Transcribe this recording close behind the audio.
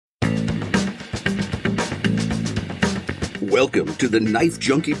Welcome to the Knife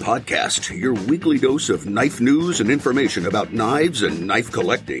Junkie podcast, your weekly dose of knife news and information about knives and knife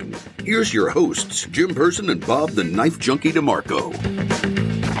collecting. Here's your hosts, Jim Person and Bob the Knife Junkie DeMarco.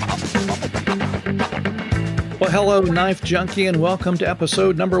 Well, hello, Knife Junkie, and welcome to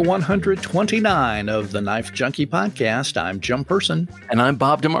episode number 129 of the Knife Junkie podcast. I'm Jim Person. And I'm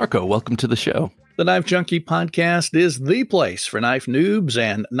Bob DeMarco. Welcome to the show. The Knife Junkie podcast is the place for knife noobs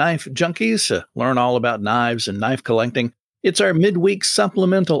and knife junkies to learn all about knives and knife collecting. It's our midweek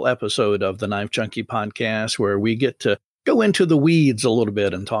supplemental episode of the Knife Junkie podcast where we get to go into the weeds a little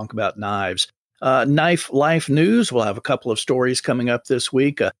bit and talk about knives. Knife life news. We'll have a couple of stories coming up this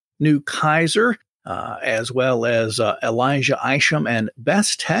week. A new Kizer, as well as Elijah Isham and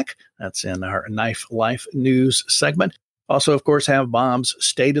Bestech. That's in our Knife Life News segment. Also, of course, have Bob's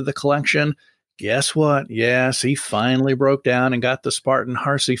State of the Collection. Guess what? Yes, he finally broke down and got the Spartan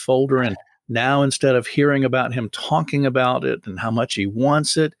Harsey folder. And now, instead of hearing about him talking about it and how much he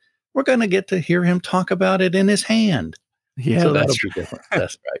wants it, we're going to get to hear him talk about it in his hand. Yeah, so that's that'll be different.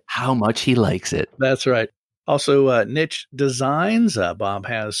 That's right. How much he likes it. That's right. Also, Nitch Designs. Bob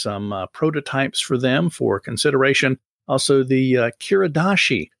has some prototypes for them for consideration. Also, the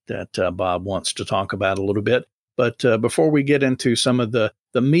Kiridashi that Bob wants to talk about a little bit. But before we get into some of the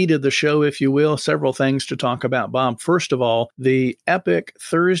meat of the show, if you will, several things to talk about, Bob. First of all, the epic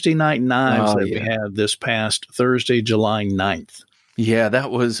Thursday Night Knives we had this past Thursday, July 9th. Yeah, that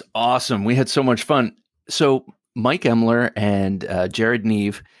was awesome. We had so much fun. So Mike Emler and Jared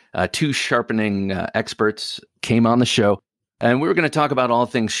Neve, two sharpening experts, came on the show. And we were going to talk about all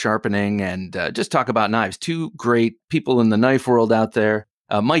things sharpening and just talk about knives. Two great people in the knife world out there.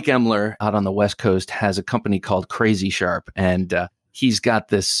 Mike Emler out on the West Coast has a company called Crazy Sharp, and he's got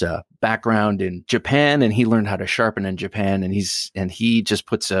this background in Japan, and he learned how to sharpen in Japan, and he just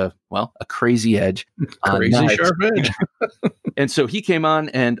puts a crazy edge on crazy sharp edge. And so he came on,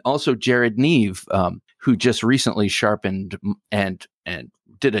 and also Jared Neve, who just recently sharpened and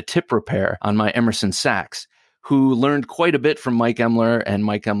did a tip repair on my Emerson Sachs, who learned quite a bit from Mike Emler and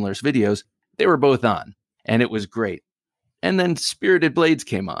Mike Emler's videos. They were both on, and it was great. And then Spirited Blades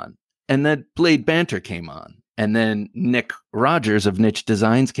came on, and then Blade Banter came on, and then Nick Rogers of Nitch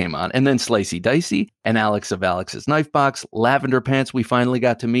Designs came on, and then Slicey Dicey and Alex of Alex's Knife Box, Lavender Pants we finally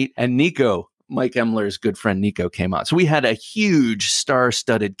got to meet, and Nico, Mike Emler's good friend Nico, came on. So we had a huge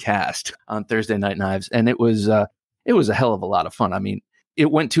star-studded cast on Thursday Night Knives, and it was a hell of a lot of fun. I mean, it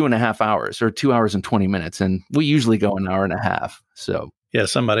went 2.5 hours, or 2 hours and 20 minutes, and we usually go an hour and a half. So. Yeah,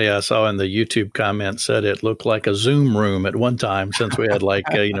 somebody I saw in the YouTube comment said it looked like a Zoom room at one time since we had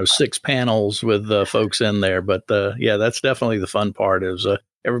 6 panels with folks in there. But yeah, that's definitely the fun part is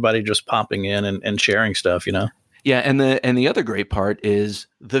everybody just popping in and sharing stuff, Yeah, and the other great part is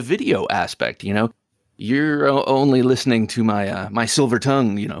the video aspect. You're only listening to my silver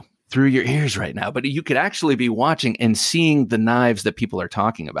tongue, through your ears right now, but you could actually be watching and seeing the knives that people are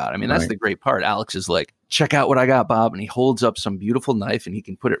talking about. I mean, that's right. The great part. Alex is like, check out what I got, Bob. And he holds up some beautiful knife and he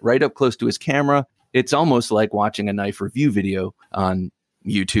can put it right up close to his camera. It's almost like watching a knife review video on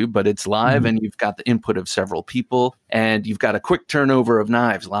YouTube, but it's live and you've got the input of several people and you've got a quick turnover of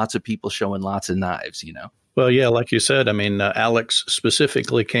knives. Lots of people showing lots of knives, Well, yeah, like you said, I mean, Alex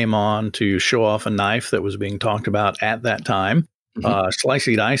specifically came on to show off a knife that was being talked about at that time.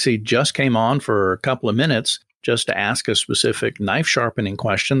 Slicey Dicey just came on for a couple of minutes just to ask a specific knife sharpening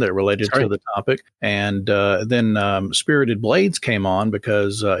question that related to the topic. And then Spirited Blades came on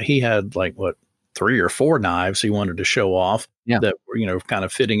because he had 3 or 4 knives he wanted to show off that were, kind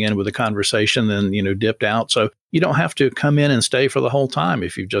of fitting in with the conversation, then, dipped out. So you don't have to come in and stay for the whole time.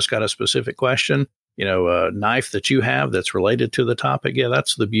 If you've just got a specific question, a knife that you have that's related to the topic. Yeah,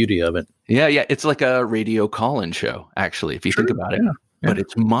 that's the beauty of it. Yeah. It's like a radio call-in show, actually, if you think about it. Yeah. But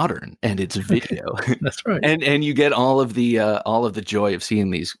it's modern and it's video. That's right. And you get all of the joy of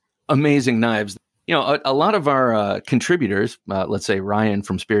seeing these amazing knives. A lot of our contributors, let's say Ryan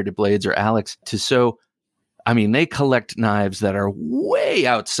from Spirited Blades or Alex they collect knives that are way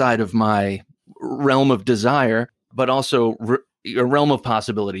outside of my realm of desire, but also a realm of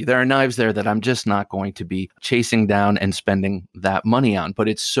possibility. There are knives there that I'm just not going to be chasing down and spending that money on. But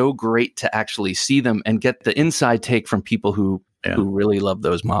it's so great to actually see them and get the inside take from people who really love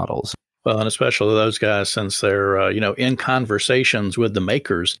those models. Well, and especially those guys, since they're, in conversations with the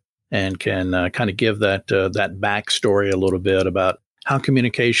makers and can kind of give that backstory a little bit about how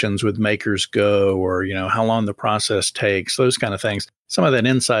communications with makers go or, how long the process takes, those kind of things. Some of that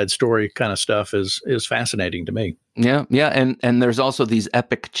inside story kind of stuff is fascinating to me. Yeah. And there's also these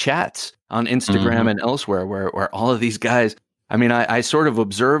epic chats on Instagram and elsewhere where all of these guys, I sort of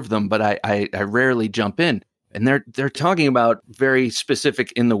observe them, but I rarely jump in. And they're talking about very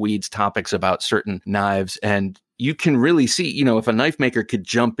specific in the weeds topics about certain knives. And you can really see, if a knife maker could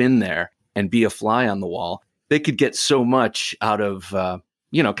jump in there and be a fly on the wall, they could get so much out of,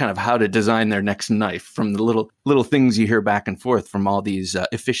 kind of how to design their next knife from the little things you hear back and forth from all these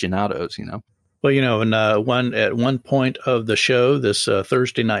aficionados, Well, and at one point of the show, this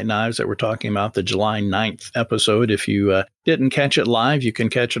Thursday Night Knives that we're talking about, the July 9th episode, if you didn't catch it live, you can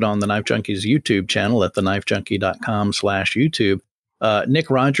catch it on the Knife Junkie's YouTube channel at TheKnifeJunkie.com/YouTube. Nick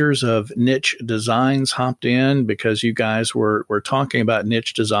Rogers of Nitch Designs hopped in because you guys were talking about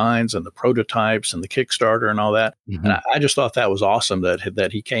Nitch Designs and the prototypes and the Kickstarter and all that. Mm-hmm. And I just thought that was awesome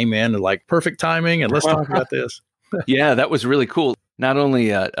that he came in and like perfect timing and let's talk about this. Yeah, that was really cool. Not only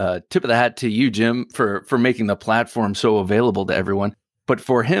a tip of the hat to you, Jim, for making the platform so available to everyone, but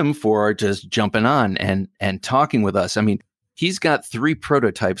for him for just jumping on and talking with us. I mean, he's got 3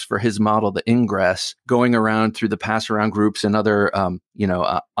 prototypes for his model, the Ingress, going around through the pass-around groups and other,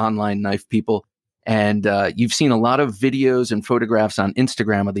 online knife people. And you've seen a lot of videos and photographs on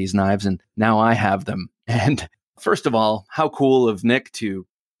Instagram of these knives, and now I have them. And first of all, how cool of Nick to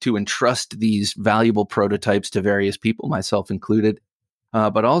entrust these valuable prototypes to various people, myself included.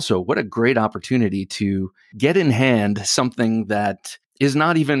 But also, what a great opportunity to get in hand something that is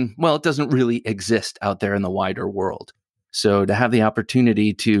not even, it doesn't really exist out there in the wider world. So to have the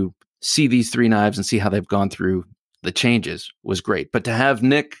opportunity to see these 3 knives and see how they've gone through the changes was great. But to have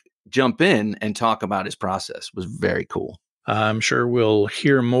Nick jump in and talk about his process was very cool. I'm sure we'll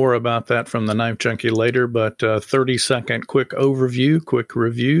hear more about that from the Knife Junkie later, but 30-second quick overview, quick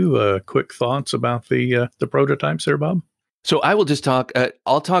review, quick thoughts about the prototypes there, Bob? So I will just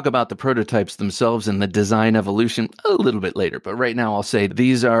I'll talk about the prototypes themselves and the design evolution a little bit later. But right now I'll say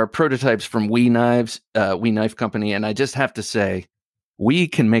these are prototypes from We Knife Company. And I just have to say, we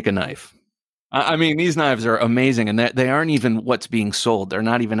can make a knife. I mean, these knives are amazing and they aren't even what's being sold. They're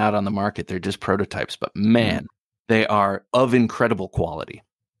not even out on the market. They're just prototypes. But man, they are of incredible quality.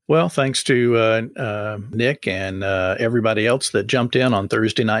 Well, thanks to Nick and everybody else that jumped in on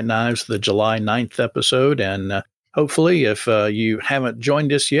Thursday Night Knives, the July 9th episode. And hopefully, if you haven't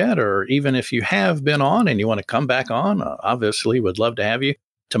joined us yet, or even if you have been on and you want to come back on, obviously, would love to have you.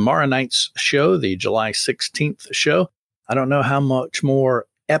 Tomorrow night's show, the July 16th show, I don't know how much more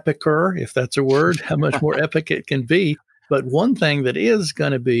epicer, if that's a word, how much more epic it can be. But one thing that is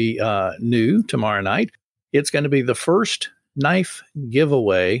going to be new tomorrow night, it's going to be the first knife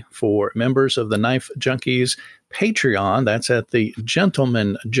giveaway for members of the Knife Junkies Patreon. That's at the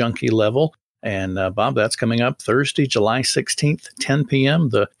Gentleman Junkie level. And Bob, that's coming up Thursday, July 16th, 10 p.m.,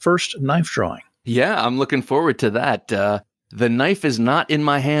 the first knife drawing. Yeah, I'm looking forward to that. The knife is not in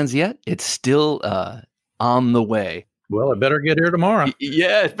my hands yet. It's still on the way. Well, it better get here tomorrow.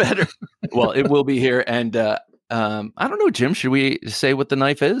 Yeah, it better. Well, it will be here. And I don't know, Jim, should we say what the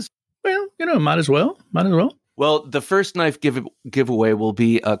knife is? Well, might as well. Well, the first knife giveaway will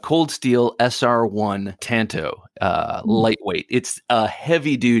be a Cold Steel SR1 Tanto, lightweight. It's a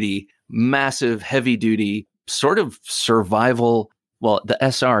heavy-duty, massive, heavy-duty, sort of survival. Well, the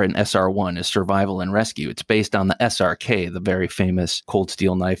SR in SR1 is survival and rescue. It's based on the SRK, the very famous Cold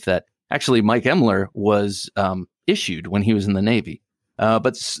Steel knife that actually Mike Emler was issued when he was in the Navy.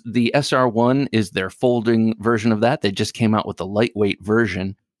 But the SR1 is their folding version of that. They just came out with the lightweight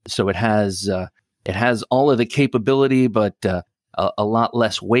version. So it has all of the capability, but a lot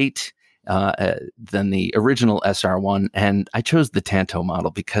less weight than the original SR1. And I chose the Tanto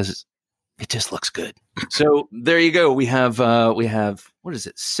model because it just looks good. So there you go. We have what is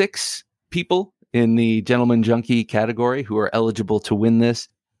it? 6 people in the Gentleman Junkie category who are eligible to win this.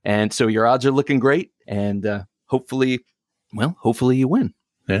 And so your odds are looking great. And hopefully you win.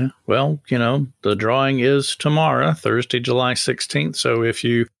 Yeah. Well, the drawing is tomorrow, Thursday, July 16th. So if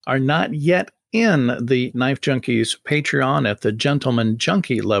you are not yet in the Knife Junkies Patreon at the Gentleman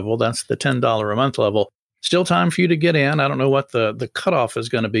Junkie level, that's the $10 a month level, still time for you to get in. I don't know what the cutoff is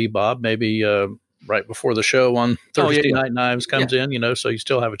going to be, Bob. Maybe right before the show on Thursday Night Knives comes in, so you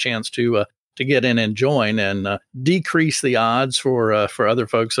still have a chance to get in and join and decrease the odds for other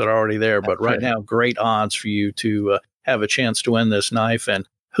folks that are already there. But right now, great odds for you to have a chance to win this knife. And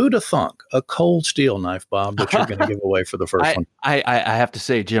who'd have thunk a Cold Steel knife, Bob, that you're going to give away for the first one? I have to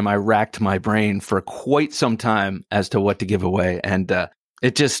say, Jim, I racked my brain for quite some time as to what to give away. And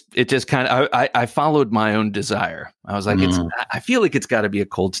it just kind of, I followed my own desire. I was like, I feel like it's got to be a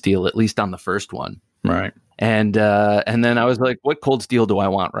Cold Steel, at least on the first one. Right. And then I was like, what Cold Steel do I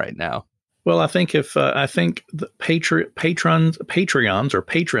want right now? Well, I think if the Patreons or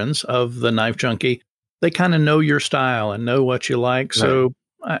patrons of the Knife Junkie, they kind of know your style and know what you like. Right. So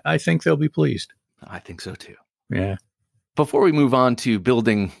I think they'll be pleased. I think so too. Yeah. Before we move on to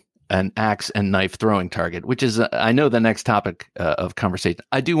building an axe and knife throwing target, which is, I know, the next topic of conversation,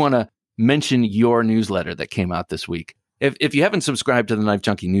 I do want to mention your newsletter that came out this week. If you haven't subscribed to the Knife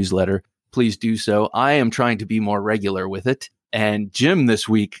Junkie newsletter, please do so. I am trying to be more regular with it. And Jim this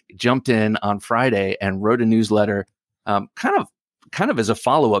week jumped in on Friday and wrote a newsletter, kind of as a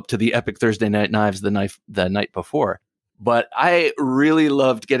follow-up to the Epic Thursday Night Knives the night before. But I really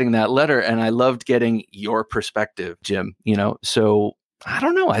loved getting that letter, and I loved getting your perspective, Jim. So I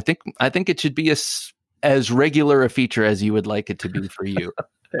don't know. I think it should be as regular a feature as you would like it to be for you.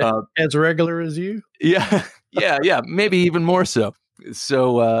 As regular as you? Yeah. Maybe even more so.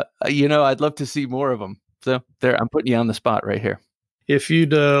 So, I'd love to see more of them. So there, I'm putting you on the spot right here. If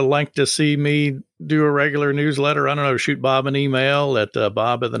you'd like to see me do a regular newsletter, I don't know, shoot Bob an email at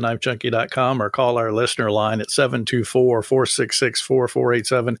bob@theknifejunkie.com or call our listener line at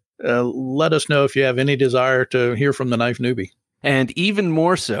 724-466-4487. Let us know if you have any desire to hear from the Knife Newbie. And even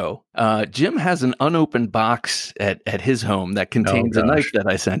more so, Jim has an unopened box at his home that contains a knife that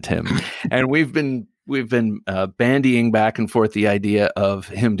I sent him. And we've been bandying back and forth the idea of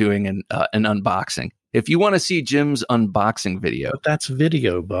him doing an unboxing. If you want to see Jim's unboxing video. But that's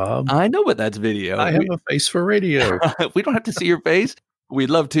video, Bob. I know, but that's video. I have a face for radio. We don't have to see your face. We'd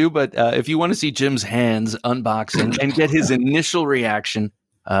love to, but if you want to see Jim's hands unboxing and get his initial reaction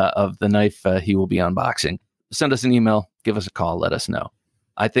of the knife he will be unboxing, send us an email, give us a call, let us know.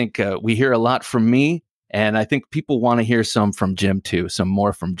 I think we hear a lot from me, and I think people want to hear some from Jim too, some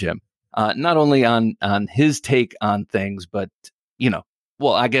more from Jim. Not only on his take on things, but,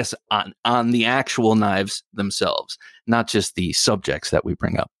 I guess on the actual knives themselves, not just the subjects that we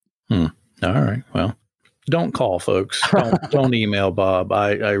bring up. All right. Well, don't call, folks. Don't email Bob.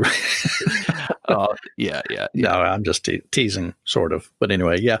 Yeah. No, I'm just teasing, sort of. But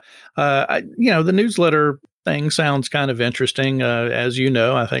anyway, yeah. The newsletter thing sounds kind of interesting. As you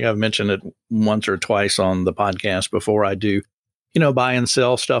know, I think I've mentioned it once or twice on the podcast before. I do, buy and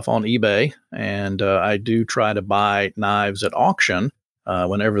sell stuff on eBay, and I do try to buy knives at auction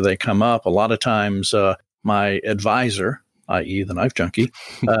whenever they come up. A lot of times, my advisor, i.e. the Knife Junkie,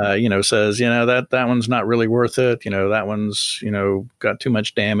 says, that one's not really worth it. That one's, got too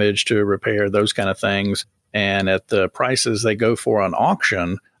much damage to repair, those kind of things. And at the prices they go for on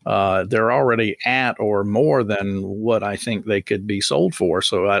auction, they're already at or more than what I think they could be sold for.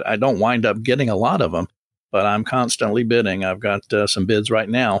 So I don't wind up getting a lot of them, but I'm constantly bidding. I've got some bids right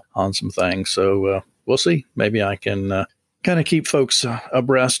now on some things. So we'll see. Maybe I can kind of keep folks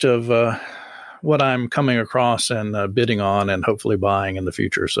abreast of what I'm coming across and bidding on and hopefully buying in the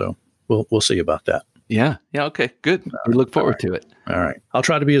future. So we'll see about that. Yeah. Okay. Good. We look forward to it. All right. I'll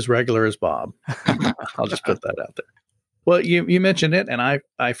try to be as regular as Bob. I'll just put that out there. Well, you mentioned it, and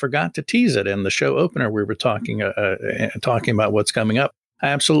I forgot to tease it in the show opener. We were talking about what's coming up. I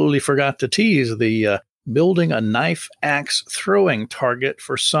absolutely forgot to tease the building a knife axe throwing target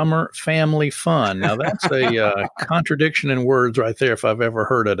for summer family fun. Now, that's a contradiction in words right there, if I've ever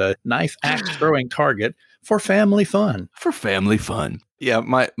heard it. A knife axe throwing target for family fun. For family fun. Yeah,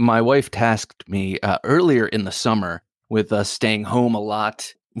 my wife tasked me earlier in the summer with us staying home a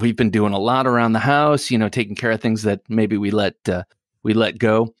lot. We've been doing a lot around the house, taking care of things that maybe we let go.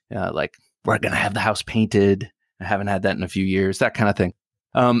 Like we're going to have the house painted. I haven't had that in a few years, that kind of thing.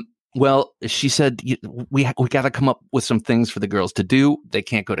 Well, she said, we got to come up with some things for the girls to do. They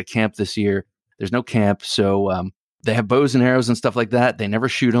can't go to camp this year. There's no camp. So they have bows and arrows and stuff like that. They never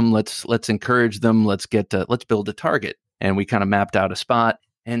shoot them. Let's encourage them. Let's build a target. And we kind of mapped out a spot.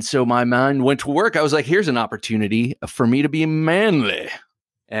 And so my mind went to work. I was like, here's an opportunity for me to be manly.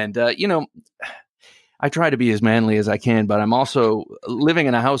 And, I try to be as manly as I can, but I'm also living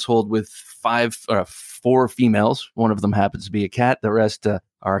in a household with 4 females. One of them happens to be a cat. The rest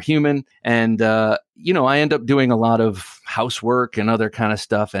are human. And, I end up doing a lot of housework and other kind of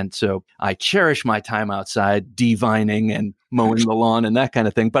stuff. And so I cherish my time outside, devining and mowing the lawn and that kind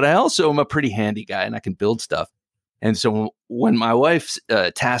of thing. But I also am a pretty handy guy and I can build stuff. And so when my wife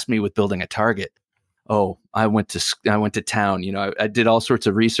tasked me with building a target, I went to town. I did all sorts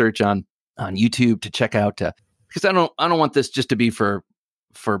of research on YouTube to check out because I don't want this just to be for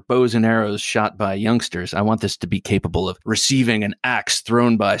bows and arrows shot by youngsters. I want this to be capable of receiving an axe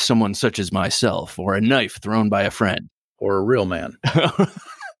thrown by someone such as myself, or a knife thrown by a friend, or a real man,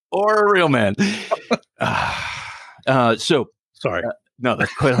 or a real man. Sorry. No,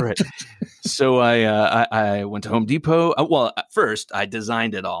 that's quite all right. So I went to Home Depot. Well, at first I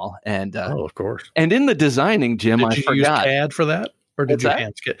designed it all, and of course. And in the designing, Jim, I forgot. Did you use CAD for that, or did you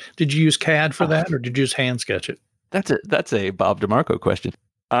hand sketch? Did you use CAD for that, or did you just hand sketch it? That's a Bob DeMarco question.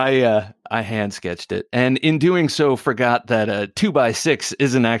 I hand sketched it, and in doing so, forgot that a 2x6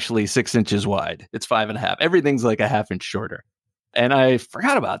 isn't actually 6 inches wide. It's 5.5. Everything's like a half inch shorter, and I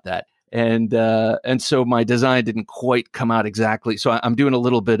forgot about that. And so my design didn't quite come out exactly. So I'm doing a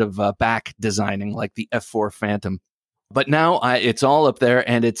little bit of back designing, like the F4 Phantom. But now it's all up there,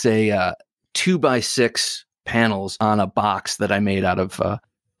 and it's a 2x6 panels on a box that I made out of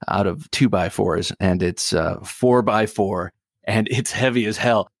 2x4s, and it's 4x4, and it's heavy as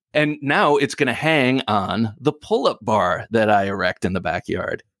hell. And now it's going to hang on the pull-up bar that I erect in the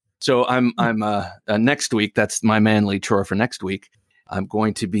backyard. So I'm next week. That's my manly chore for next week. I'm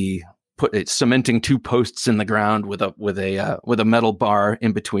going to be cementing 2 posts in the ground with a metal bar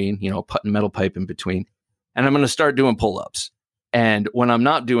in between, metal pipe in between. And I'm going to start doing pull-ups. And when I'm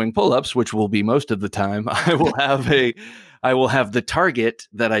not doing pull-ups, which will be most of the time, I will have the target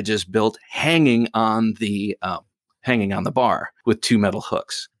that I just built hanging on the bar with 2 metal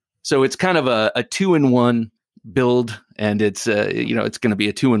hooks. So it's kind of a 2-in-1 build, and it's it's going to be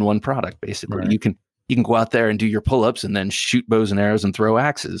a 2-in-1 product basically. Right. You can go out there and do your pull-ups and then shoot bows and arrows and throw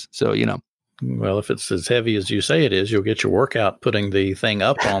axes. So, Well, if it's as heavy as you say it is, you'll get your workout putting the thing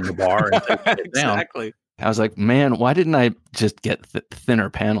up on the bar and taking it down. Exactly. I was like, man, why didn't I just get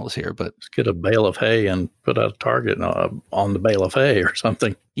thinner panels here? But just get a bale of hay and put a target on the bale of hay or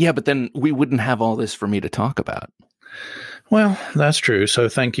something. Yeah, but then we wouldn't have all this for me to talk about. Well, that's true. So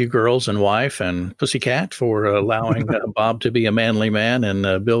thank you, girls and wife and Pussycat, for allowing Bob to be a manly man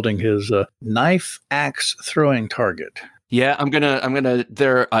and building his knife axe throwing target. Yeah, I'm gonna.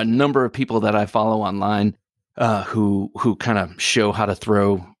 There are a number of people that I follow online who kind of show how to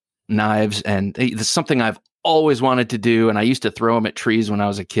throw knives, and it's something I've always wanted to do. And I used to throw them at trees when I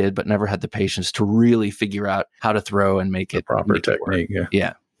was a kid, but never had the patience to really figure out how to throw and make it proper technique.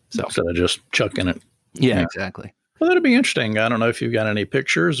 Yeah. So instead of just chucking it. Yeah, exactly. Well, that'll be interesting. I don't know if you've got any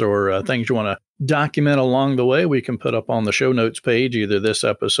pictures or things you want to document along the way. We can put up on the show notes page, either this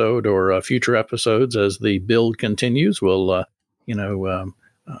episode or future episodes as the build continues. We'll,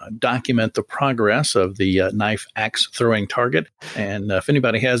 document the progress of the knife axe throwing target. And if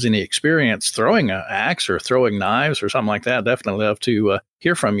anybody has any experience throwing an axe or throwing knives or something like that, definitely love to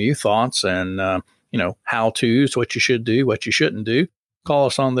hear from you, thoughts and, how-tos, what you should do, what you shouldn't do. Call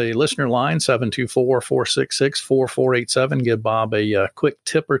us on the listener line, 724-466-4487. Give Bob a quick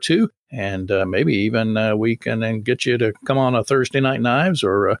tip or two, and maybe even we can then get you to come on a Thursday Night Knives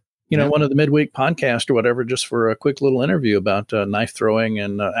or, one of the midweek podcasts or whatever, just for a quick little interview about knife throwing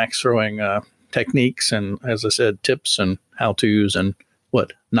and axe throwing techniques and, as I said, tips and how-tos and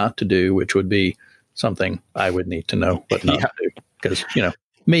what not to do, which would be something I would need to know what not to do. Because,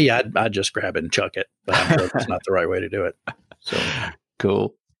 me, I'd just grab it and chuck it, but I'm sure that's not the right way to do it. So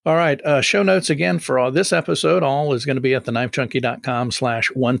cool. All right. Show notes again for all this episode. All is going to be at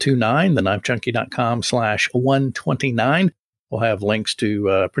TheKnifeJunkie.com/129, TheKnifeJunkie.com/129. We'll have links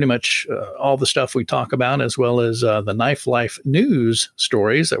to pretty much all the stuff we talk about, as well as the Knife Life news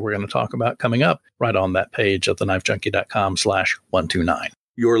stories that we're going to talk about coming up right on that page at TheKnifeJunkie.com/129.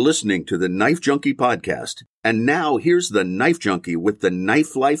 You're listening to the Knife Junkie podcast. And now here's the Knife Junkie with the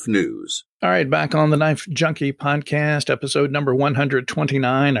Knife Life news. All right, back on the Knife Junkie podcast, episode number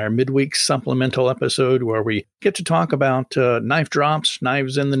 129, our midweek supplemental episode where we get to talk about knife drops,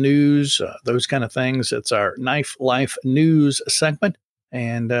 knives in the news, those kind of things. It's our Knife Life news segment.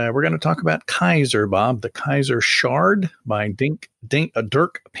 And we're going to talk about Kizer, Bob, the Kizer Shard by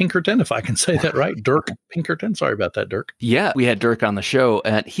Dirk Pinkerton, if I can say that right. Dirk Pinkerton. Sorry about that, Dirk. Yeah, we had Dirk on the show,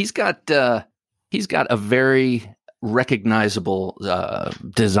 and he's got a very recognizable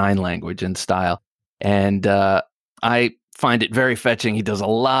design language and style. And I find it very fetching. He does a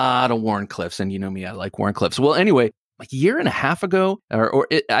lot of Wharncliffes, and you know me, I like Wharncliffes. Well, anyway, like a year and a half ago,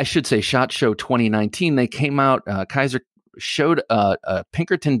 I should say SHOT Show 2019, they came out, Kizer showed a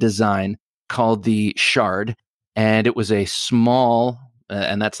Pinkerton design called the Shard, and it was a small,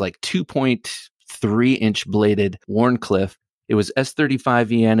 and that's like 2.3-inch bladed Wharncliffe. It was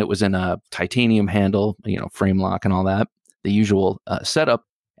S35EN. It was in a titanium handle, frame lock and all that, the usual setup.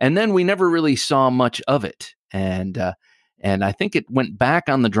 And then we never really saw much of it. And I think it went back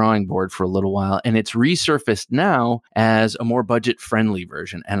on the drawing board for a little while, and it's resurfaced now as a more budget-friendly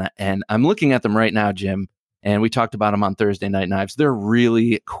version. And I'm looking at them right now, Jim, and we talked about them on Thursday Night Knives. They're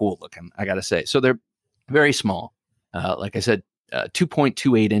really cool looking, I got to say. So they're very small. Like I said,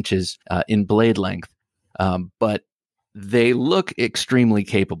 2.28 inches in blade length, but they look extremely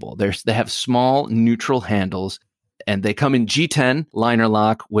capable. They have small neutral handles, and they come in G10 liner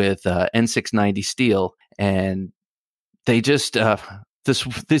lock with N690 steel, and they just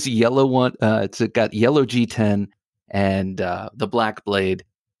this yellow one. It's got yellow G10 and the black blade.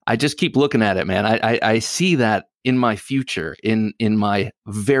 I just keep looking at it, man. I see that in my future, in my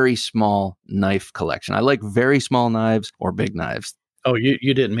very small knife collection. I like very small knives or big knives. Oh,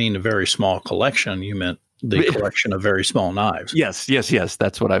 you didn't mean a very small collection. You meant the collection of very small knives. Yes.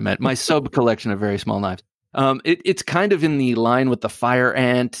 That's what I meant. My sub collection of very small knives. It's kind of in the line with the Fire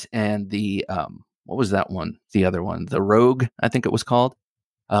Ant and the, what was that one? The other one, the Rogue, I think it was called.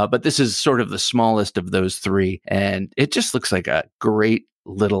 But this is sort of the smallest of those three. And it just looks like a great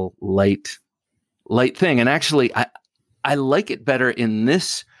little light thing. And actually, I like it better in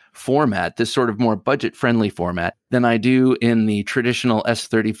this format, this sort of more budget-friendly format, than I do in the traditional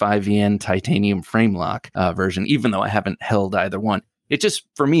S35VN titanium frame lock version, even though I haven't held either one. It just,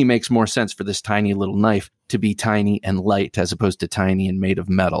 for me, makes more sense for this tiny little knife to be tiny and light as opposed to tiny and made of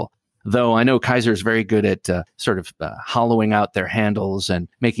metal. Though I know Kizer is very good at hollowing out their handles and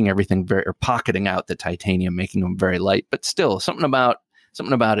making everything or pocketing out the titanium, making them very light. But still, something about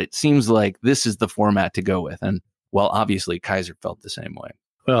it seems like this is the format to go with. And, well, obviously, Kizer felt the same way.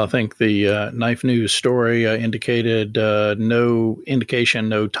 Well, I think the Knife News story indicated no indication,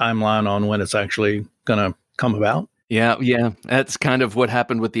 no timeline on when it's actually going to come about. Yeah. That's kind of what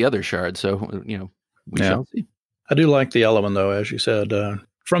happened with the other shard. So, we shall see. I do like the yellow one, though, as you said.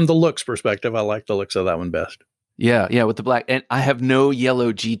 From the looks perspective, I like the looks of that one best. Yeah, with the black. And I have no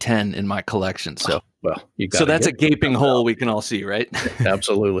yellow G10 in my collection. So, so that's a gaping hole we can all see, right?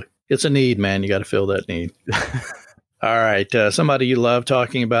 Absolutely. It's a need, man. You got to fill that need. All right. Somebody you love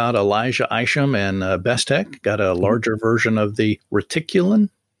talking about, Elijah Isham and Bestech, got a larger version of the Reticulan.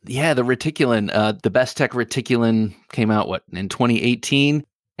 Yeah, the Reticulan. The Bestech Reticulan came out, in 2018?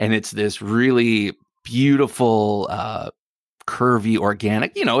 And it's this really beautiful, curvy,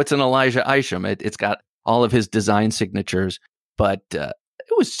 organic. It's an Elijah Isham. It's got all of his design signatures, but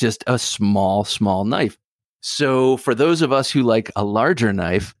it was just a small knife. So for those of us who like a larger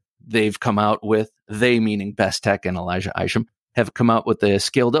knife, they've come out with, they meaning Bestech and Elijah Isham, have come out with a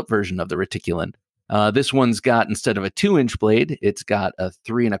scaled up version of the Reticulan. This one's got, instead of a 2-inch blade, it's got a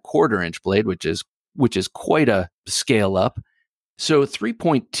 3.25-inch blade, which is quite a scale up. So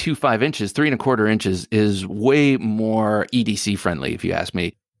 3.25 inches, 3.25 inches is way more EDC friendly, if you ask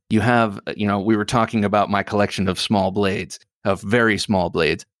me. You have, we were talking about my collection of small blades, of very small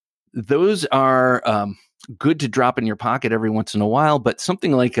blades. Those are good to drop in your pocket every once in a while, but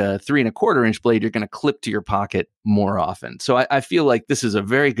something like a 3.25-inch blade, you're going to clip to your pocket more often. So I feel like this is a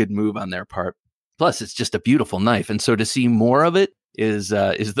very good move on their part. Plus, it's just a beautiful knife. And so to see more of it is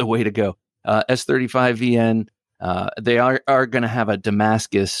the way to go. S35VN, they are going to have a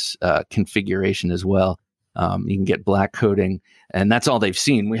Damascus configuration as well. You can get black coating, and that's all they've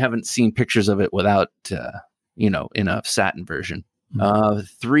seen. We haven't seen pictures of it without, in a satin version.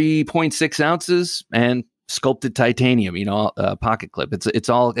 3.6 ounces and sculpted titanium, pocket clip.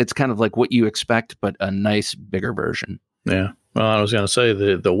 It's kind of like what you expect, but a nice bigger version. Yeah. Well, I was going to say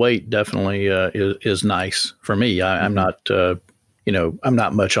the weight definitely is nice for me. I'm not, I'm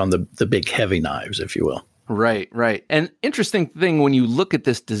not much on the big heavy knives, if you will. Right. And interesting thing when you look at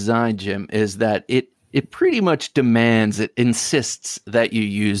this design, Jim, is that it pretty much it insists that you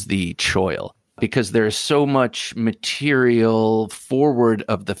use the choil, because there's so much material forward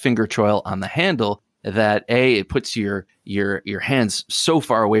of the finger choil on the handle that it puts your hands so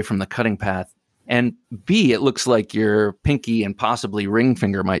far away from the cutting path, and B, it looks like your pinky and possibly ring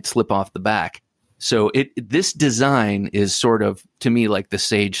finger might slip off the back. So this design is sort of, to me, like the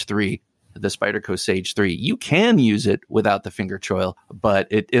Sage 3. The Spyderco Sage 3. You can use it without the finger choil, but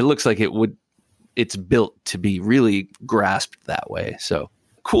it looks like it's built to be really grasped that way. So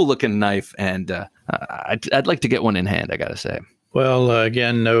cool looking knife, and I'd like to get one in hand, I gotta say. Well,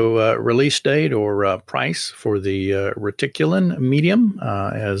 again, no release date or price for the Reticulan medium,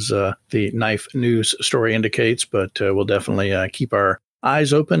 as the Knife News story indicates, but we'll definitely keep our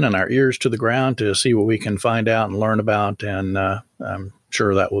eyes open and our ears to the ground to see what we can find out and learn about, and I'm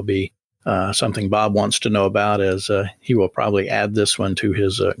sure that will be something Bob wants to know about, as he will probably add this one to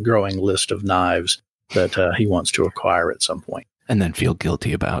his growing list of knives that he wants to acquire at some point. And then feel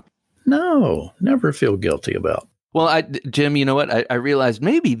guilty about. No, never feel guilty about. Well, Jim, you know what? I realized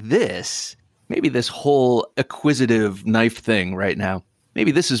maybe this whole acquisitive knife thing right now,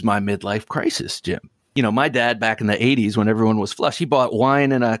 maybe this is my midlife crisis, Jim. My dad back in the 80s, when everyone was flush, he bought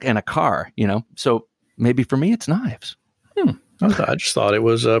wine and a car, So maybe for me, it's knives. I just thought it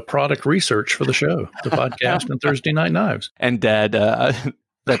was product research for the show, the podcast and Thursday Night Knives. And Dad,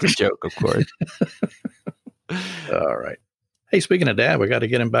 that's a joke, of course. All right. Hey, speaking of Dad, we got to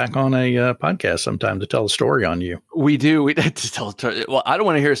get him back on a podcast sometime to tell a story on you. We do. We to tell. Well, I don't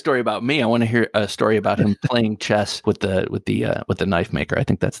want to hear a story about me. I want to hear a story about him playing chess with the knife maker. I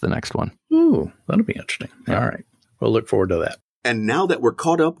think that's the next one. Ooh, that'll be interesting. Yeah. All right, we'll look forward to that. And now that we're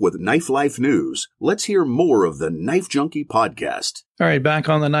caught up with Knife Life news, let's hear more of the Knife Junkie podcast. All right, back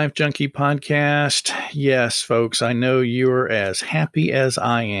on the Knife Junkie podcast. Yes, folks, I know you're as happy as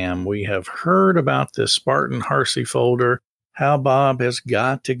I am. We have heard about this Spartan Harsey folder, how Bob has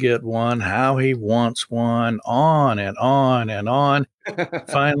got to get one, how he wants one, on and on and on.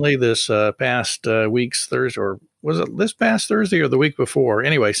 Finally, this past week's Thursday, or was it this past Thursday or the week before?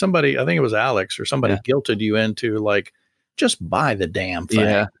 Anyway, somebody, I think it was Alex or somebody guilted you into like, just buy the damn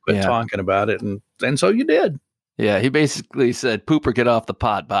thing. Quit talking about it. And so you did. Yeah. He basically said, poop or get off the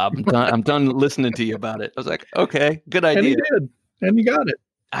pot, Bob. I'm done listening to you about it. I was like, okay, good idea. And you did. And you got it.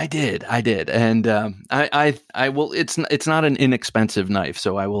 I did. And I will, it's not an inexpensive knife.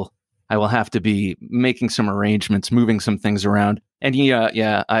 So I will have to be making some arrangements, moving some things around. And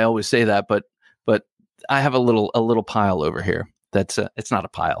I always say that, but I have a little pile over here. That's it's not a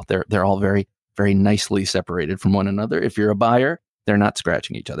pile. They're all very, very nicely separated from one another. If you're a buyer, they're not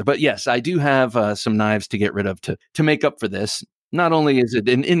scratching each other. But yes, I do have some knives to get rid of to make up for this. Not only is it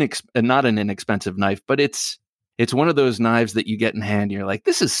not an inexpensive knife, but it's one of those knives that you get in hand and you're like,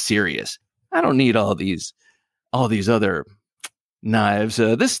 this is serious. I don't need all these other knives.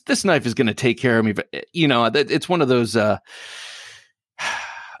 This knife is going to take care of me. But, it's one of those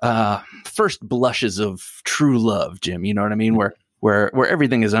first blushes of true love, Jim. You know what I mean? Where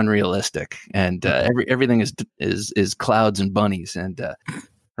everything is unrealistic and everything is clouds and bunnies and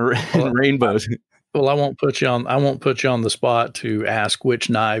rainbows. Well, I won't put you on the spot to ask which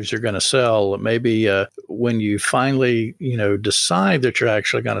knives you're going to sell. Maybe when you finally, decide that you're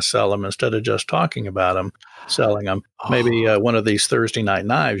actually going to sell them instead of just talking about them, selling them. Maybe one of these Thursday night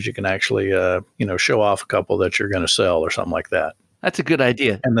knives you can actually, show off a couple that you're going to sell or something like that. That's a good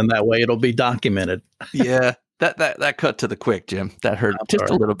idea. And then that way it'll be documented. Yeah. That cut to the quick, Jim. That hurt just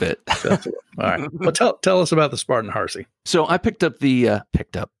a little bit. All right. Well, tell us about the Spartan Harsey. So I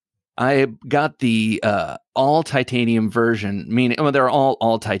I got the all titanium version, meaning they're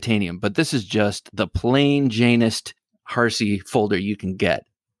all titanium, but this is just the plain Janist Harsey folder you can get.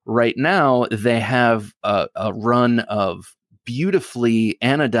 Right now, they have a run of beautifully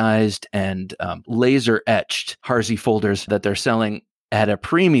anodized and laser etched Harsey folders that they're selling at a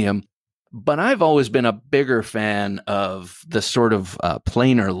premium. But I've always been a bigger fan of the sort of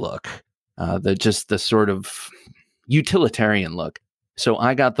plainer look, the sort of utilitarian look. So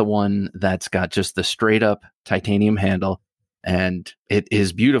I got the one that's got just the straight up titanium handle, and it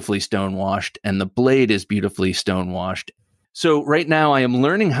is beautifully stone washed, and the blade is beautifully stone washed. So right now I am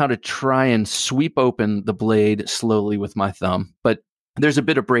learning how to try and sweep open the blade slowly with my thumb, but there's a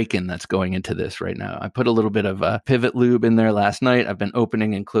bit of break-in that's going into this right now. I put a little bit of pivot lube in there last night. I've been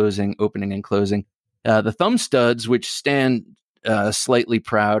opening and closing. The thumb studs, which stand slightly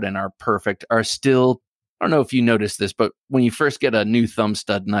proud and are perfect, are still, I don't know if you noticed this, but when you first get a new thumb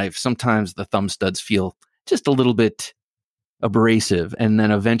stud knife, sometimes the thumb studs feel just a little bit abrasive. And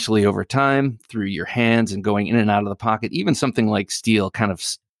then eventually over time, through your hands and going in and out of the pocket, even something like steel kind of,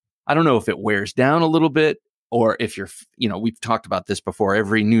 I don't know if it wears down a little bit, or if you're, we've talked about this before,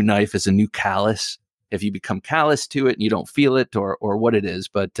 every new knife is a new callus. If you become callous to it and you don't feel it or what it is.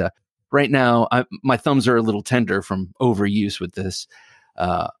 But right now, my thumbs are a little tender from overuse with this.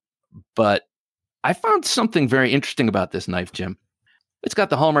 But I found something very interesting about this knife, Jim. It's got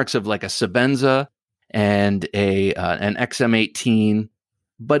the hallmarks of like a Sebenza and an XM18,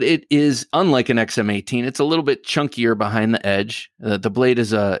 but it is unlike an XM18. It's a little bit chunkier behind the edge. The blade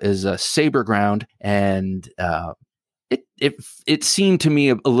is a saber ground, and it seemed to me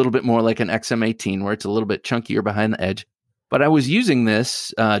a little bit more like an XM18, where it's a little bit chunkier behind the edge. But I was using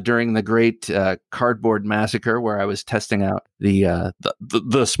this during the great cardboard massacre, where I was testing out the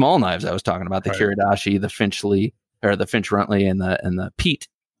small knives I was talking about, the Kiridashi, the Finchley, or the Finch Runtley, and the Pete,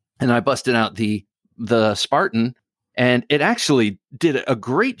 and I busted out the Spartan. And it actually did a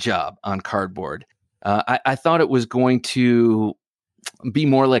great job on cardboard. I thought it was going to be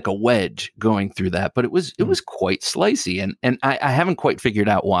more like a wedge going through that, but it was quite slicey, and I haven't quite figured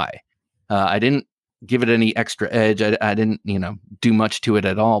out why. I didn't give it any extra edge. I didn't do much to it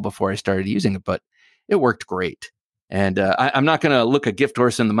at all before I started using it, but it worked great. And I'm not going to look a gift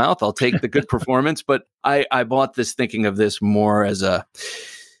horse in the mouth. I'll take the good performance, but I bought this thinking of this more as a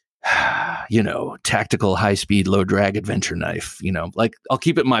tactical, high-speed, low-drag adventure knife. Like I'll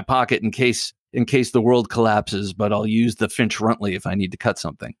keep it in my pocket in case the world collapses, but I'll use the Finch Runtley if I need to cut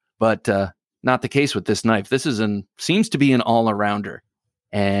something. But not the case with this knife. This seems to be an all-arounder.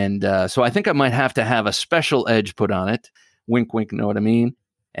 And so I think I might have to have a special edge put on it. Wink, wink, know what I mean?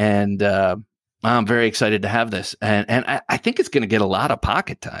 And I'm very excited to have this. And I think it's going to get a lot of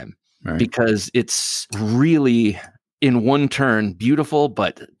pocket time because it's really, in one turn, beautiful,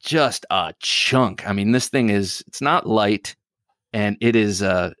 but just a chunk. I mean, this thing it's not light, and it is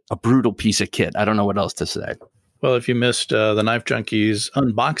a brutal piece of kit. I don't know what else to say. Well, if you missed the Knife Junkie's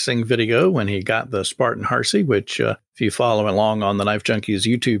unboxing video when he got the Spartan Harsey, which if you follow along on the Knife Junkie's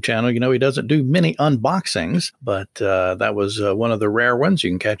YouTube channel, you know he doesn't do many unboxings, but that was one of the rare ones. You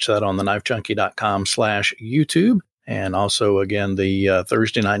can catch that on thenifejunkie.com/YouTube. And also, again, the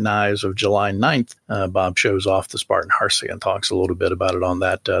Thursday Night Knives of July 9th, Bob shows off the Spartan Harsey and talks a little bit about it on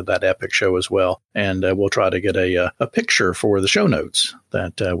that epic show as well. And we'll try to get a picture for the show notes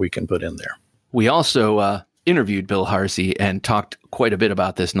that we can put in there. We also interviewed Bill Harsey and talked quite a bit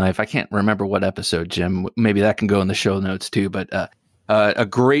about this knife. I can't remember what episode, Jim. Maybe that can go in the show notes too, but a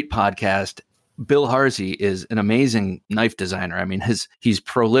great podcast. Bill Harsey is an amazing knife designer. I mean, he's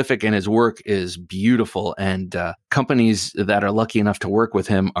prolific and his work is beautiful, and companies that are lucky enough to work with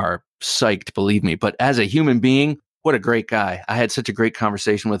him are psyched, believe me. But as a human being, what a great guy. I had such a great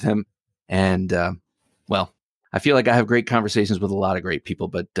conversation with him, and well, I feel like I have great conversations with a lot of great people,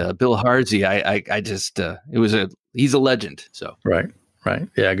 but Bill Harsey, he's a legend. So Right.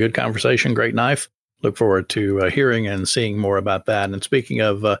 Yeah, good conversation, great knife. Look forward to hearing and seeing more about that. And speaking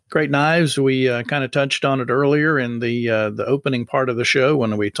of great knives, we kind of touched on it earlier in the opening part of the show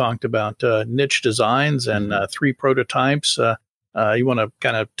when we talked about Nitch Designs and 3 prototypes. You want to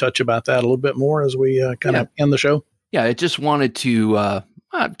kind of touch about that a little bit more as we kind of end the show? Yeah, I just wanted to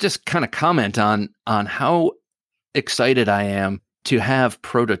just kind of comment on how excited I am to have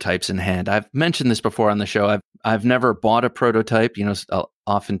prototypes in hand. I've mentioned this before on the show. I've never bought a prototype. You know,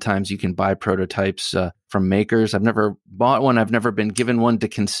 oftentimes you can buy prototypes from makers. I've never bought one. I've never been given one to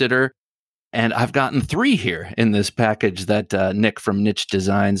consider. And I've gotten 3 here in this package that Nick from Nitch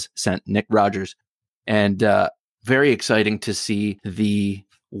Designs sent, Nick Rogers. And very exciting to see the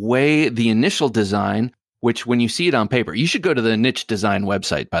way the initial design, which when you see it on paper, you should go to the Nitch Design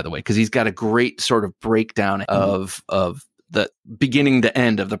website, by the way, because he's got a great sort of breakdown of the beginning to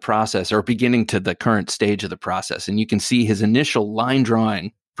end of the process, or beginning to the current stage of the process. And you can see his initial line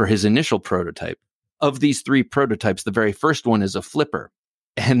drawing for his initial prototype. Of these 3 prototypes, the very first one is a flipper.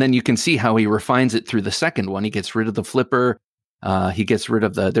 And then you can see how he refines it through the second one. He gets rid of the flipper. He gets rid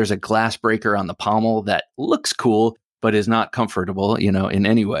of there's a glass breaker on the pommel that looks cool, but is not comfortable, you know, in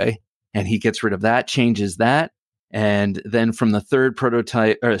any way. And he gets rid of that, changes that. And then from the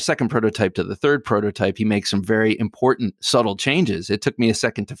second prototype to the third prototype, he makes some very important subtle changes. It took me a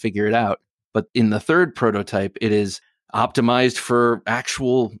second to figure it out. But in the third prototype, it is optimized for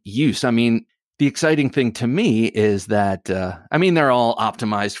actual use. I mean, the exciting thing to me is that, they're all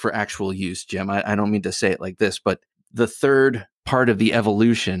optimized for actual use, Jim. I don't mean to say it like this, but the third part of the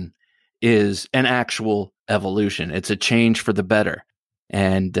evolution is an actual evolution. It's a change for the better.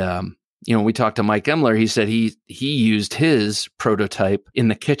 And, when we talked to Mike Emler, he said he used his prototype in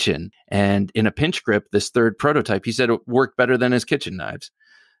the kitchen, and in a pinch grip, this third prototype, he said it worked better than his kitchen knives,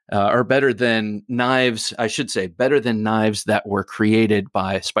 or better than knives, I should say, better than knives that were created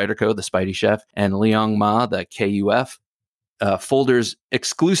by Spyderco, the Spidey Chef, and Liang Ma, the KUF, folders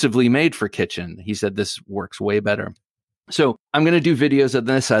exclusively made for kitchen. He said this works way better. So I'm going to do videos of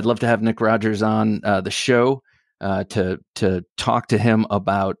this. I'd love to have Nick Rogers on the show to talk to him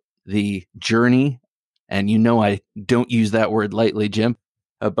about the journey. And I don't use that word lightly, Jim,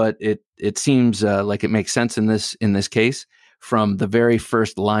 but it seems like it makes sense in this case, from the very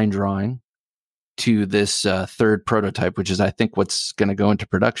first line drawing to this third prototype, which is, I think, what's going to go into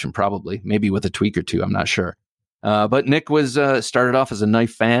production, probably, maybe with a tweak or two. I'm not sure. But Nick was started off as a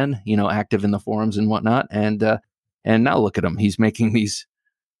knife fan, active in the forums and whatnot. And now look at him. He's making these,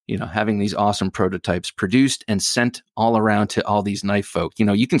 having these awesome prototypes produced and sent all around to all these knife folk.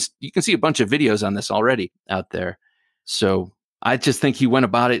 You can see a bunch of videos on this already out there. So I just think he went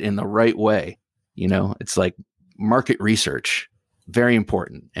about it in the right way. It's like market research, very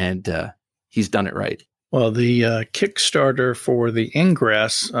important. And he's done it right. Well, the Kickstarter for the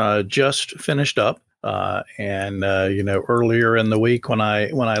Ingress just finished up. And earlier in the week when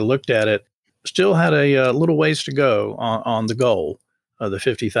I looked at it, still had a little ways to go on the goal. The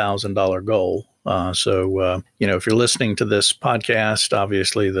 $50,000 goal. So if you're listening to this podcast,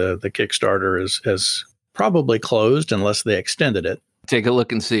 obviously the Kickstarter is probably closed unless they extended it. Take a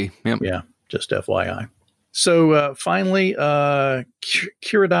look and see. Yep. Yeah, just FYI. So finally,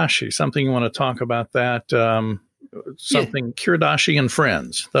 Kiridashi, something you want to talk about that. something Kiridashi and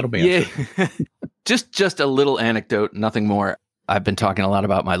Friends. That'll be interesting. Just a little anecdote, nothing more. I've been talking a lot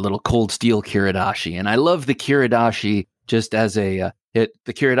about my little cold steel Kiridashi, and I love the Kiridashi just as the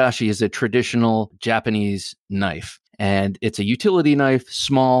Kiridashi is a traditional Japanese knife, and it's a utility knife,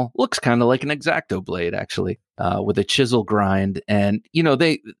 small, looks kind of like an X-Acto blade, actually, with a chisel grind. And,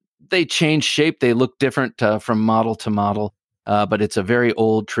 they change shape. They look different from model to model, but it's a very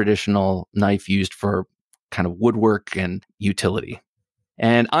old traditional knife used for kind of woodwork and utility.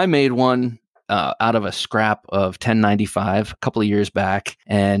 And I made one out of a scrap of 1095 a couple of years back,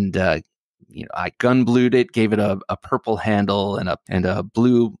 and I gun blued it, gave it a purple handle and a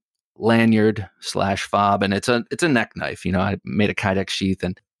blue lanyard / fob, and it's a neck knife. I made a Kydex sheath,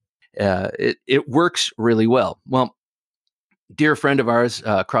 and it works really well. Well, dear friend of ours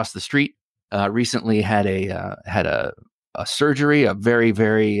across the street recently had a surgery, a very,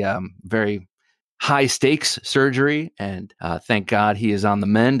 very, very high stakes surgery, and thank God he is on the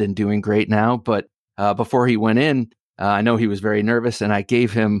mend and doing great now. But before he went in, I know he was very nervous, and I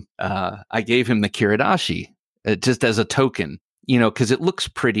gave him the Kiridashi just as a token, because it looks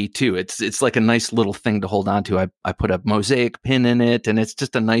pretty too. It's like a nice little thing to hold on to. I put a mosaic pin in it, and it's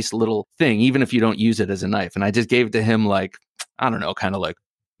just a nice little thing, even if you don't use it as a knife. And I just gave it to him like, I don't know, kind of like,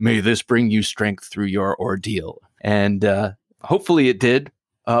 may this bring you strength through your ordeal. And hopefully it did.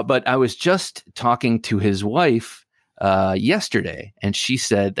 But I was just talking to his wife yesterday, and she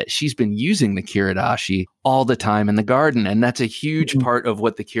said that she's been using the Kiridashi all the time in the garden. And that's a huge part of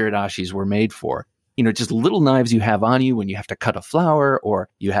what the Kiridashis were made for. Just little knives you have on you when you have to cut a flower, or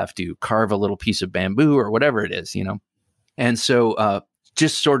you have to carve a little piece of bamboo, or whatever it is, And so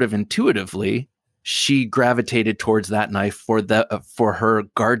just sort of intuitively, she gravitated towards that knife for her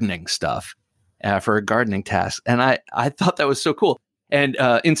gardening stuff, for her gardening tasks. And I thought that was so cool. And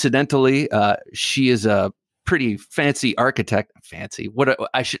incidentally, she is a pretty fancy architect. Fancy?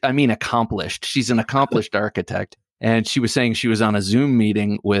 Accomplished. She's an accomplished architect. And she was saying she was on a Zoom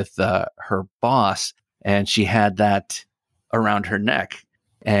meeting with her boss, and she had that around her neck.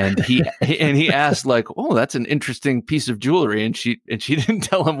 And he asked, like, "Oh, that's an interesting piece of jewelry." And she didn't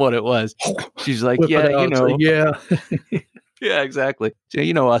tell him what it was. She's like, "Yeah, yeah." Yeah, exactly.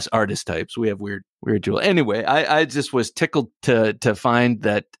 So, us artist types, we have weird jewelry. Anyway, I just was tickled to find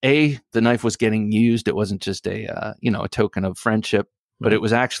that the knife was getting used. It wasn't just a token of friendship, but it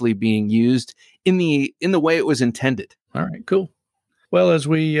was actually being used in the way it was intended. All right, cool. Well, as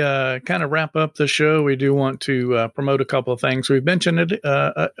we kind of wrap up the show, we do want to promote a couple of things. We've mentioned it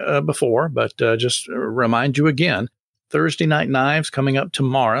before, but just remind you again. Thursday Night Knives coming up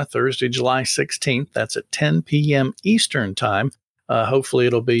tomorrow, Thursday, July 16th. That's at 10 p.m. Eastern Time. Hopefully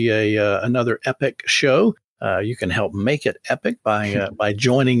it'll be another epic show. You can help make it epic by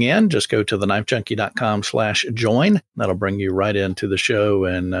joining in. Just go to TheKnifeJunkie.com/join. That'll bring you right into the show,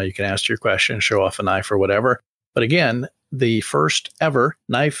 and you can ask your question, show off a knife or whatever. But again, the first ever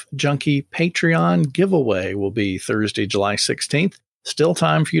Knife Junkie Patreon giveaway will be Thursday, July 16th. Still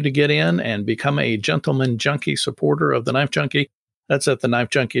time for you to get in and become a Gentleman Junkie supporter of the Knife Junkie. That's at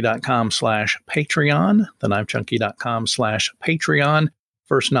TheKnifeJunkie.com/Patreon, TheKnifeJunkie.com/Patreon.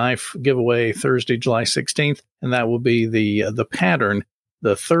 First knife giveaway Thursday, July 16th. And that will be the pattern.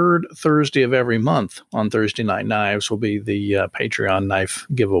 The third Thursday of every month on Thursday Night Knives will be the Patreon knife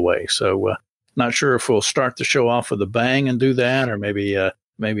giveaway. So not sure if we'll start the show off with a bang and do that, or maybe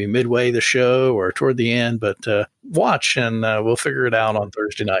midway the show or toward the end, but watch and we'll figure it out on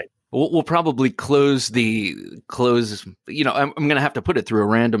Thursday night. We'll probably close. I'm going to have to put it through a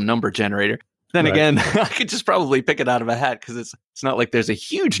random number generator. Then again, I could just probably pick it out of a hat because it's not like there's a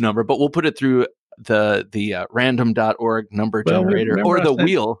huge number, but we'll put it through the random.org number generator, or the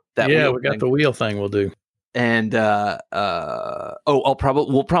wheel. We got the wheel thing we'll do. And we'll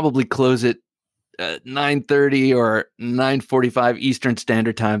probably close it 9:30 or 9:45 Eastern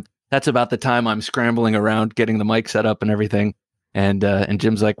Standard Time. That's about the time I'm scrambling around getting the mic set up and everything. And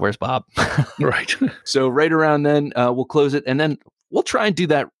Jim's like, "Where's Bob?" Right. So right around then, we'll close it, and then we'll try and do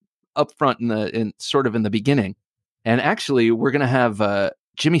that up front in the beginning. And actually, we're gonna have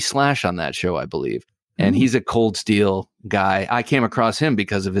Jimmy Slash on that show, I believe, and he's a cold steel guy. I came across him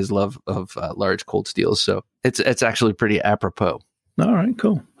because of his love of large cold steels, so it's actually pretty apropos. All right,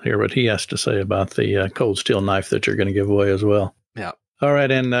 cool. Hear what he has to say about the cold steel knife that you're going to give away as well. Yeah. All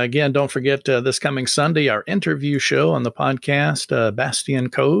right, and again, don't forget this coming Sunday, our interview show on the podcast. Bastian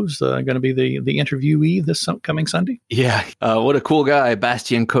Coves going to be the interviewee this coming Sunday. Yeah, what a cool guy,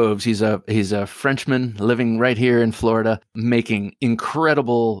 Bastian Coves. He's a Frenchman living right here in Florida, making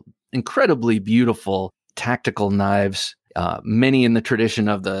incredibly beautiful tactical knives. Many in the tradition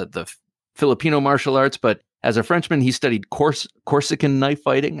of the Filipino martial arts, but as a Frenchman, he studied Corsican knife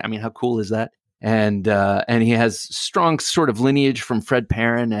fighting. I mean, how cool is that? And he has strong sort of lineage from Fred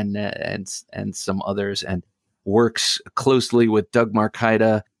Perrin and some others, and works closely with Doug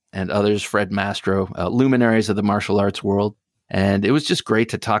Marcaida and others, Fred Mastro, luminaries of the martial arts world. And it was just great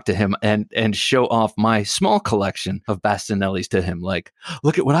to talk to him and show off my small collection of Bastinellis to him. Like,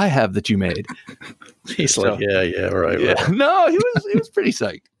 look at what I have that you made. He's like, right. No, he was pretty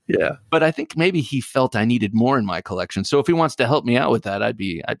psyched. Yeah. But I think maybe he felt I needed more in my collection. So if he wants to help me out with that, I'd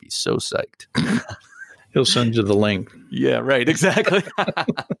be so psyched. He'll send you the link. Yeah, right. Exactly.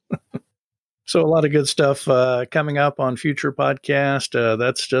 So a lot of good stuff coming up on future podcast.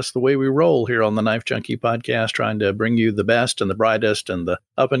 That's just the way we roll here on the Knife Junkie podcast, trying to bring you the best and the brightest and the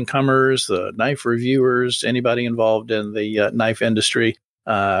up-and-comers, the knife reviewers, anybody involved in the knife industry.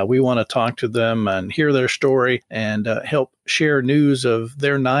 We want to talk to them and hear their story and help share news of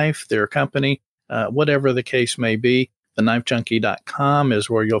their knife, their company, whatever the case may be. TheKnifeJunkie.com is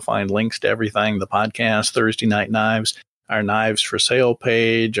where you'll find links to everything, the podcast, Thursday Night Knives, our Knives for Sale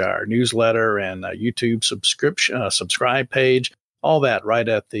page, our newsletter, and YouTube subscribe page, all that right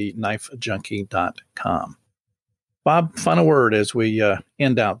at TheKnifeJunkie.com. Bob, final word as we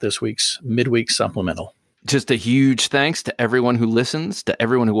end out this week's midweek supplemental. Just a huge thanks to everyone who listens, to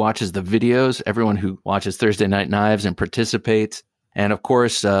everyone who watches the videos, everyone who watches Thursday Night Knives and participates. And of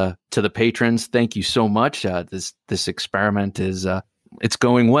course, to the patrons, thank you so much. This experiment is it's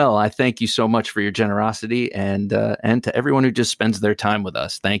going well. I thank you so much for your generosity, and to everyone who just spends their time with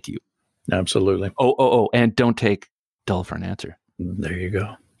us. Thank you. Absolutely. Oh, and don't take dull for an answer. There you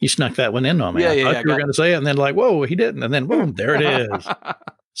go. You snuck that one in on me. Yeah, I thought you were going to say it, and then like, whoa, he didn't. And then boom, there it is.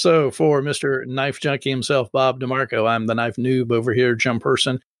 So for Mr. Knife Junkie himself, Bob DeMarco, I'm the Knife Noob over here, Jim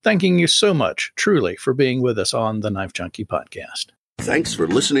Person, thanking you so much, truly, for being with us on the Knife Junkie podcast. Thanks for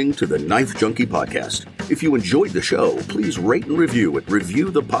listening to the Knife Junkie podcast. If you enjoyed the show, please rate and review at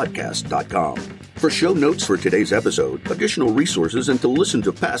reviewthepodcast.com. For show notes for today's episode, additional resources, and to listen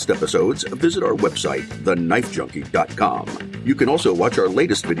to past episodes, visit our website, TheKnifeJunkie.com. You can also watch our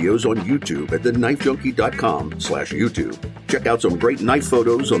latest videos on YouTube at TheKnifeJunkie.com/YouTube. Check out some great knife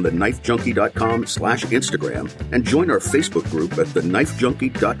photos on TheKnifeJunkie.com/Instagram, and join our Facebook group at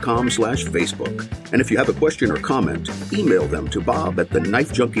TheKnifeJunkie.com/Facebook. And if you have a question or comment, email them to Bob at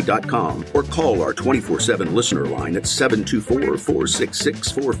TheKnifeJunkie.com or call our 24/7 listener line at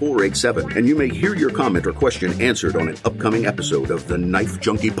 724-466-4487, and you may hear your comment or question answered on an upcoming episode of the Knife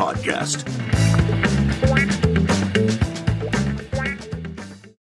Junkie podcast.